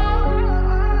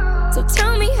 So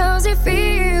tell me how's it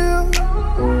feel?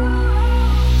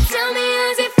 Tell me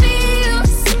how's it feel,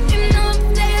 sitting up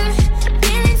there,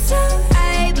 feeling so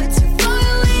high, but too far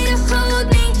away to hold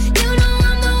me. You know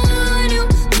I'm the one who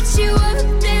put you up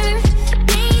there.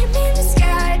 Name in the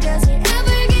sky, does it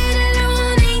ever get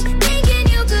lonely? Thinking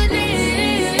you could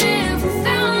live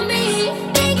without me.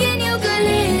 Thinking you could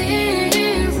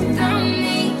live without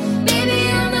me. Baby,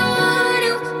 I'm the one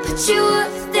who put you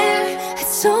up there. I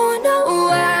don't know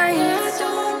why. I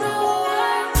don't know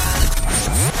why.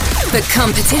 For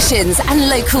competitions and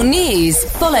local news,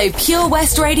 follow Pure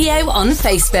West Radio on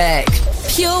Facebook.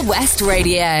 Pure West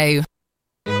Radio.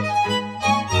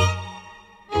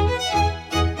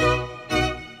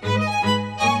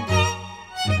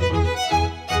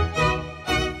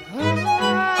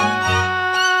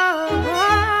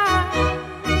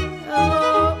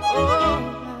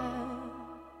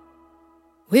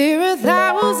 We're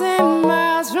 1,000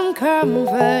 miles from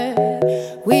comfort.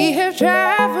 We have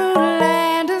traveled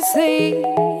land and sea,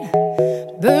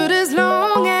 but as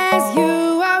long as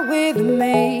you are with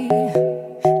me,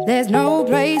 there's no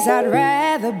place I'd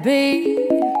rather be.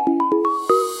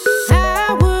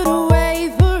 I would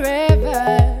away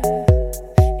forever,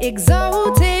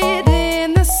 exalted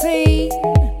in the sea,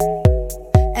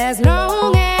 as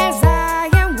long as I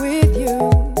am with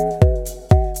you.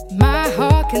 My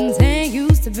heart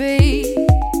continues to beat.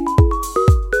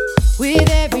 With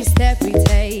every step we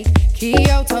take,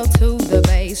 Kyoto to the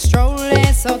bay,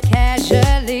 strolling so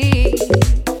casually.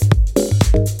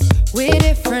 We're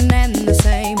different and the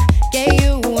same, gave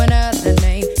you another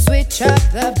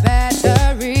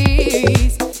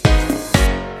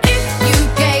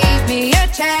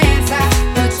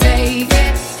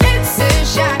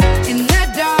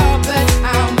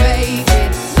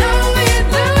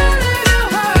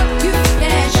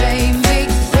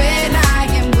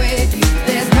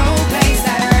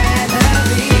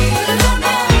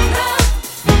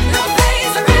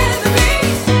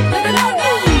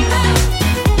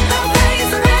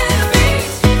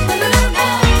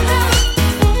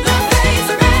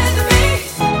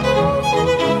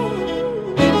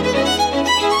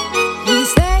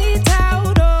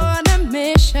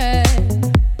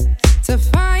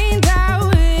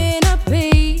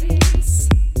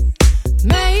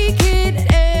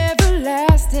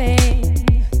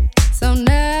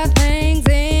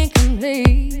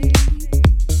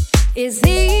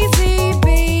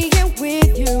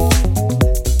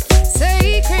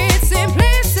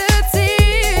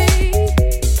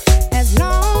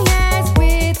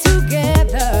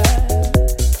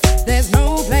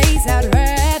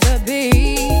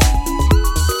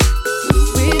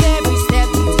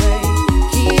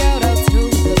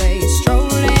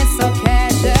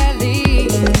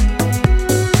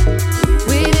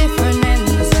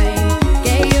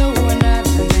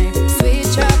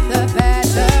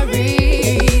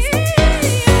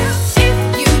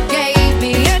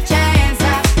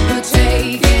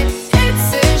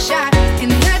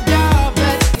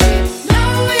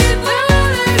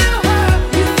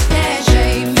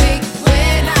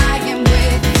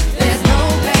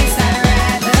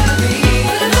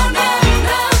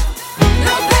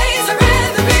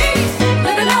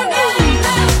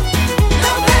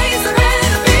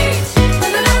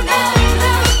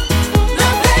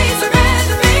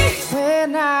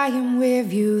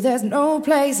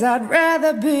place I'd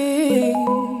rather be.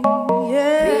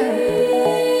 Yeah.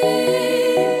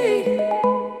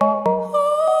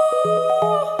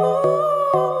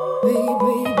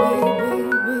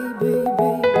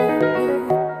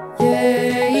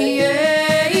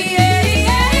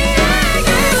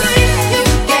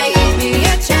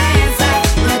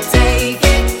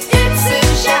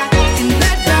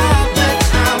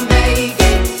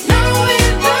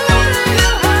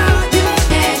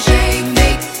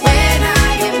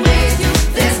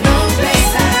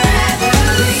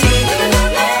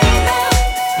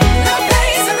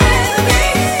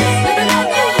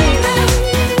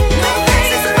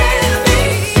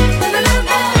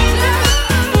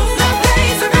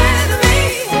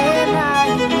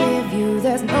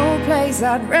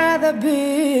 I'd rather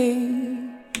be.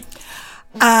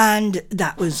 And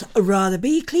that was Rather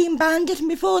Be, Clean Bandit, and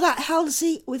before that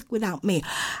Halsey with Without Me.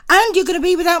 And you're going to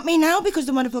be without me now because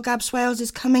the wonderful Gab Swales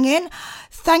is coming in.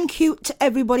 Thank you to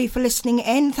everybody for listening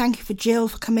in. Thank you for Jill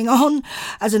for coming on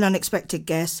as an unexpected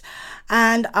guest.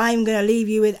 And I'm going to leave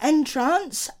you with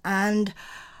Entrance, and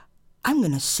I'm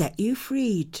going to set you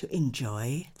free to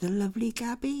enjoy the lovely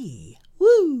Gabby.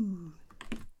 Woo!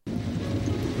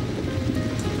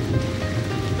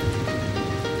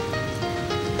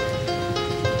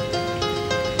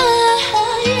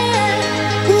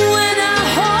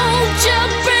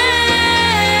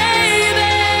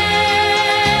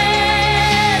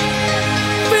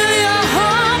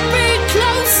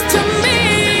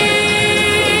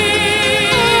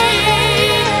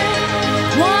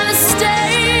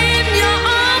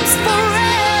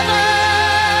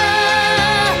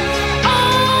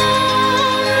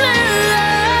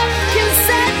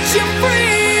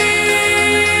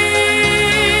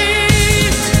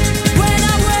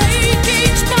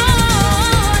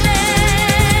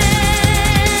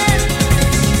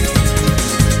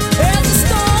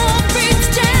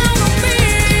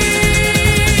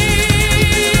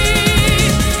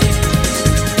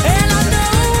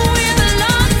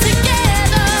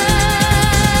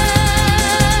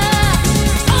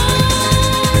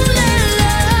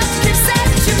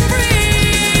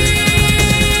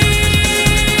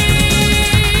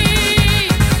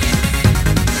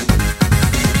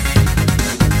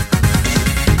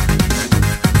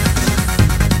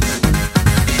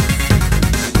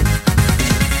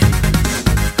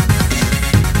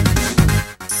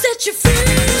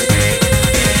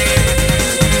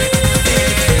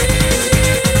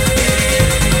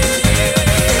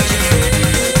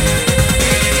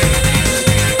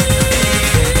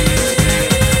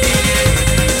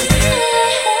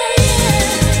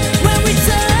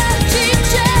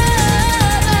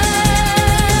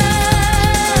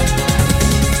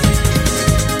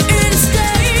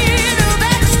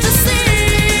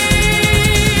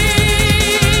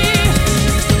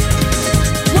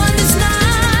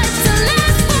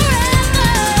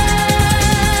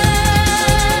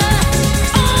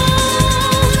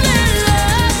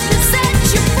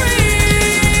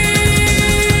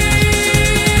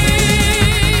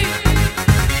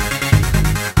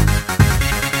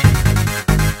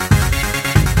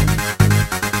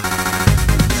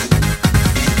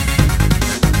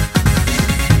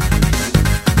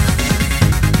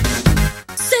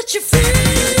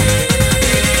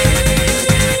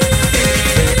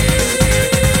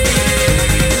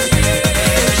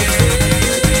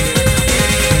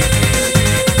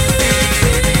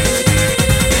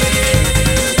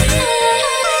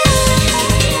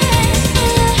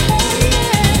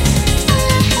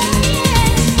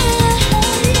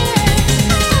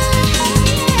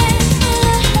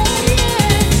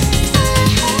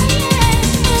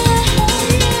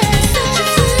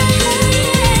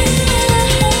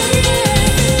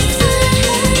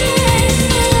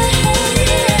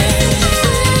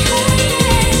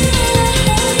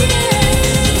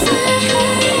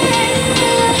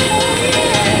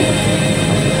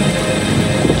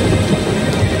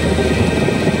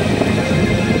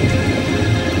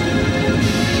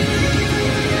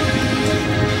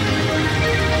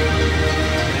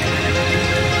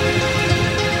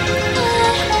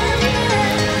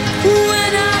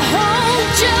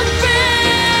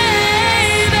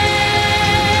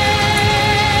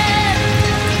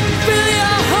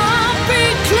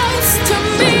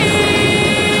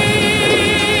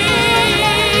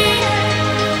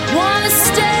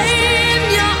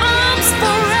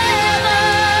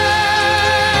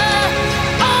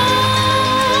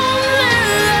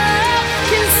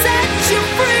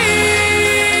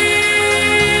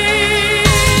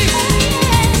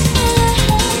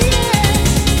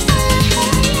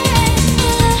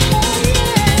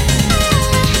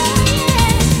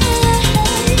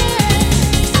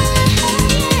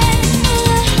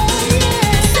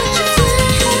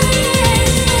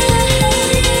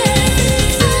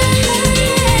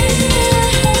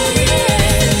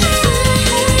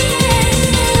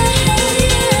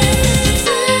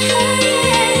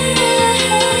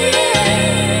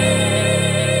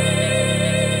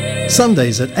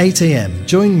 Sundays at 8 a.m,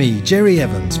 join me, Jerry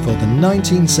Evans, for the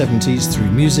 1970s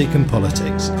through music and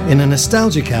politics. In a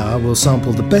nostalgic hour, we'll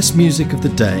sample the best music of the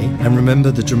day and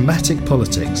remember the dramatic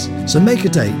politics. So make a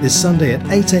date this Sunday at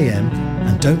 8 a.m,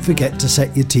 and don't forget to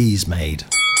set your teas made.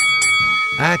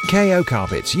 At KO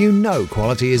Carpets, you know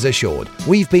quality is assured.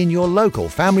 We've been your local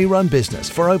family-run business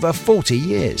for over 40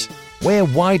 years. We're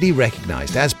widely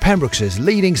recognised as Pembrokeshire's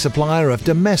leading supplier of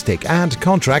domestic and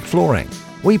contract flooring.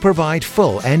 We provide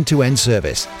full end-to-end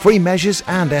service, free measures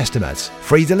and estimates,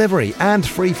 free delivery and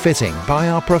free fitting by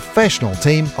our professional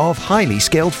team of highly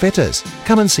skilled fitters.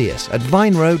 Come and see us at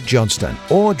Vine Road, Johnston,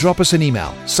 or drop us an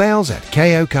email,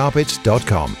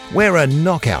 sales@kocarpets.com. We're a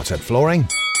knockout at flooring.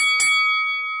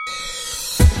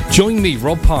 Join me,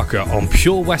 Rob Parker, on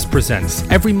Pure West Presents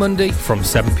every Monday from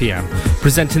 7 p.m,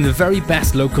 presenting the very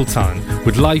best local talent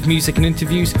with live music and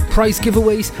interviews, prize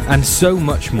giveaways and so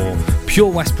much more.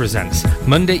 Pure West Presents,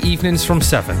 Monday evenings from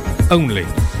 7, only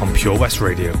on Pure West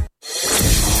Radio. From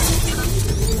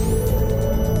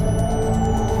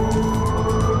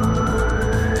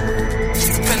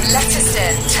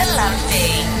Letterston to Lamptey.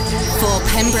 For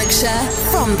Pembrokeshire,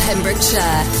 from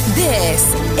Pembrokeshire, this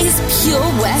is Pure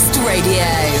West Radio.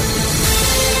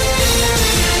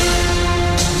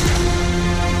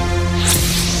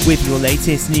 With your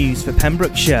latest news for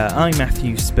Pembrokeshire, I'm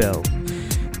Matthew Spill.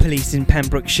 Police in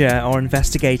Pembrokeshire are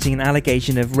investigating an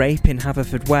allegation of rape in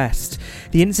Haverfordwest.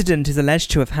 The incident is alleged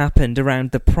to have happened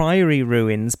around the Priory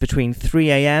ruins between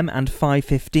 3 a.m. and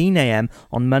 5:15 a.m.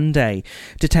 on Monday.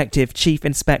 Detective Chief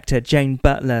Inspector Jane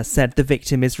Butler said the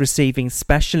victim is receiving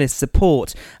specialist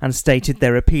support and stated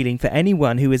they're appealing for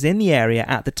anyone who was in the area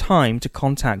at the time to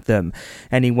contact them.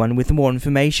 Anyone with more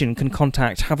information can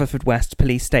contact Haverfordwest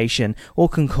Police Station or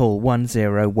can call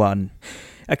 101.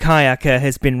 A kayaker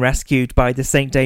has been rescued by the St.